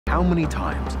How many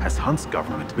times has Hunt's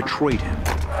government betrayed him,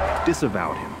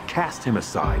 disavowed him, cast him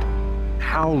aside?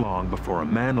 How long before a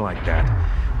man like that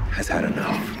has had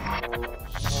enough?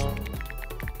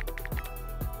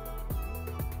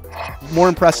 More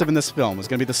impressive in this film is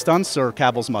going to be the stunts or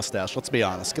Cavill's mustache? Let's be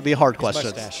honest. Could be a hard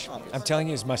question. Mustache. I'm telling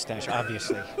you, his mustache,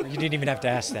 obviously. You didn't even have to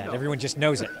ask that. Everyone just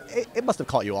knows it. It must have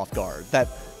caught you off guard that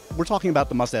we're talking about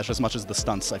the mustache as much as the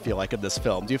stunts, I feel like, in this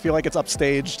film. Do you feel like it's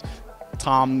upstaged?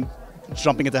 Tom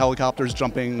jumping into helicopters,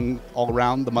 jumping all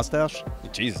around the mustache?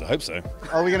 Jesus, I hope so.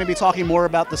 Are we going to be talking more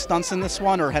about the stunts in this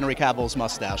one or Henry Cavill's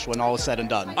mustache when all is said and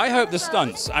done? I hope the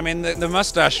stunts. I mean, the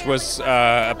mustache was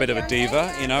a bit of a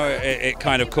diva, you know. It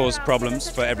kind of caused problems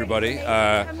for everybody,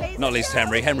 not least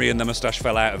Henry. Henry and the mustache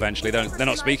fell out eventually. They're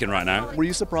not speaking right now. Were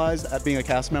you surprised at being a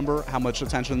cast member how much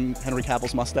attention Henry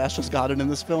Cavill's mustache has gotten in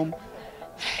this film?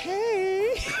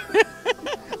 Hey!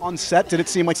 On set, did it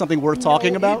seem like something worth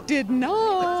talking about? It did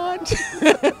not.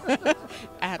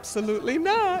 Absolutely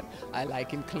not. I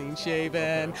like him clean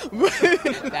shaven.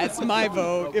 That's my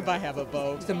vote, if I have a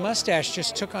vote. The mustache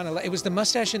just took on it was the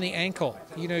mustache and the ankle.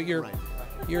 You know,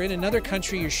 you're in another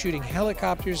country, you're shooting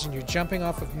helicopters and you're jumping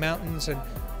off of mountains, and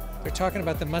they're talking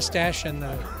about the mustache and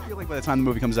the... I feel like by the time the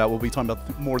movie comes out, we'll be talking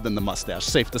about more than the mustache,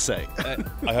 safe to say.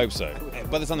 I hope so.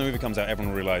 By the time the movie comes out,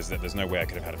 everyone will realize that there's no way I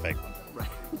could have had a fake one. Right.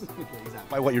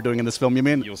 By what you're doing in this film, you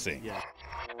mean? You'll see. Yeah.